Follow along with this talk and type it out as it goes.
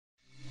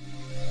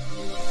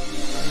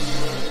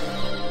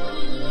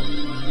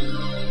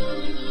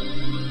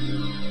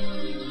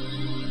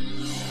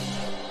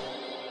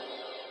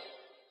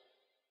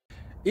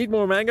Eat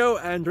more mango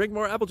and drink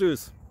more apple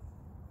juice.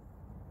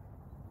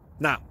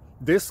 Now,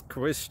 this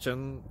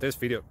video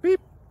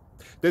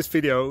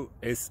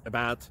is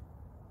about...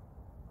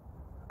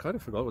 I kind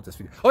of forgot what this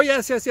video... Oh,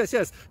 yes.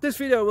 This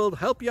video will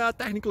help you out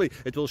technically.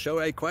 It will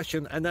show a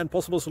question and then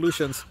possible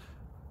solutions.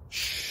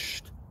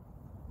 Shh.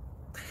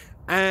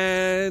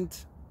 And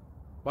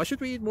why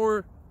should we eat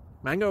more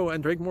mango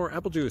and drink more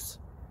apple juice?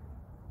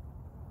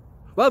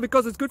 Well,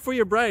 because it's good for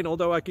your brain,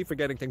 although I keep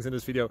forgetting things in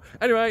this video.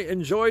 Anyway,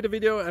 enjoy the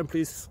video and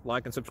please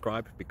like and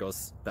subscribe,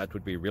 because that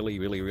would be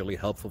really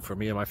helpful for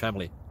me and my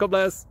family. God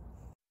bless!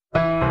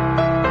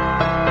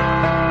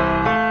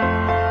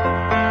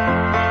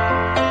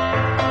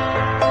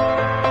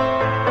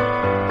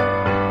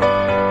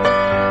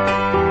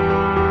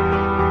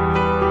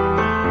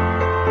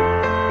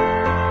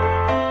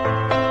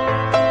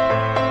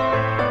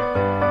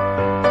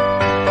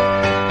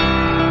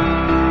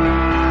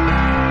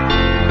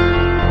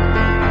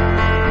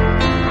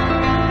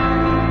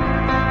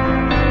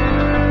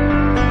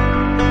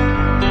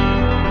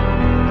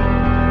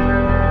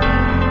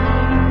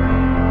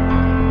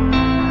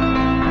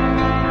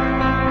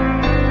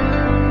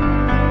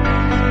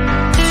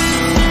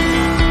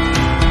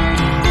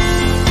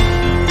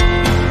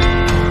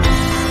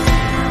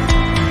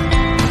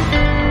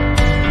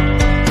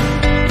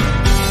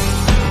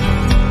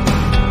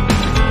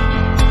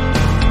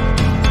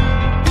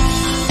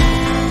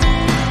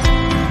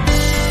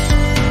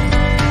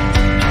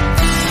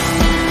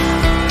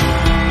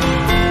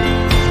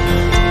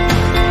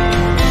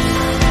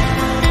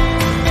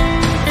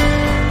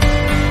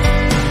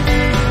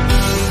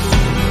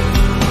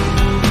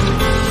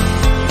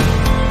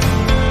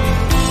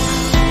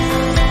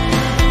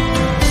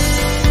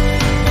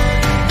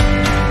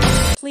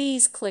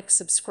 Please click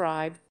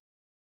subscribe.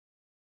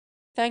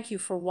 Thank you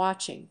for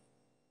watching.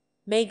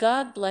 May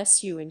God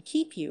bless you and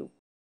keep you.